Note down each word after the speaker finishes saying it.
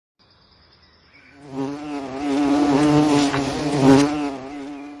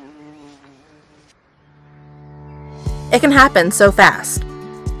It can happen so fast.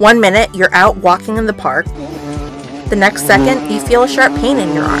 1 minute you're out walking in the park, the next second you feel a sharp pain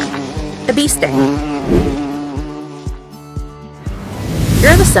in your arm, a bee sting. Here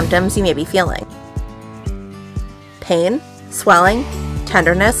are the symptoms you may be feeling: pain, swelling,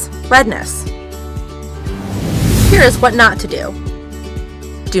 tenderness, redness. Here is what not to do.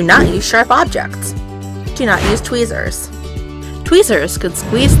 Do not use sharp objects. Do not use tweezers. Tweezers could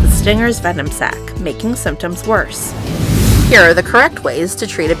squeeze the stinger's venom sac, making symptoms worse. Here are the correct ways to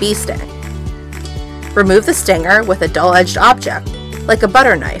treat a bee sting. Remove the stinger with a dull-edged object, like a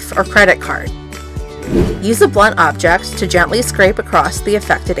butter knife or credit card. Use a blunt object to gently scrape across the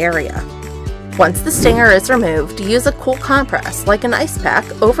affected area. Once the stinger is removed, use a cool compress, like an ice pack,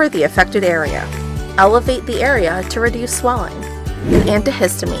 over the affected area. Elevate the area to reduce swelling. An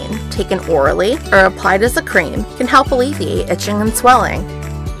antihistamine, taken orally or applied as a cream, can help alleviate itching and swelling.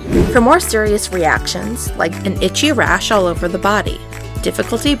 For more serious reactions, like an itchy rash all over the body,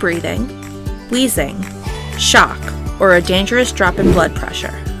 difficulty breathing, wheezing, shock, or a dangerous drop in blood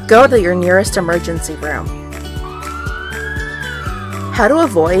pressure, go to your nearest emergency room. How to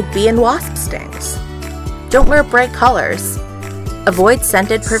avoid bee and wasp stings. Don't wear bright colors. Avoid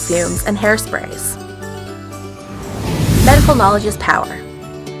scented perfumes and hairsprays. Medical knowledge is power.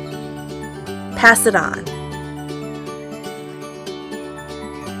 Pass it on.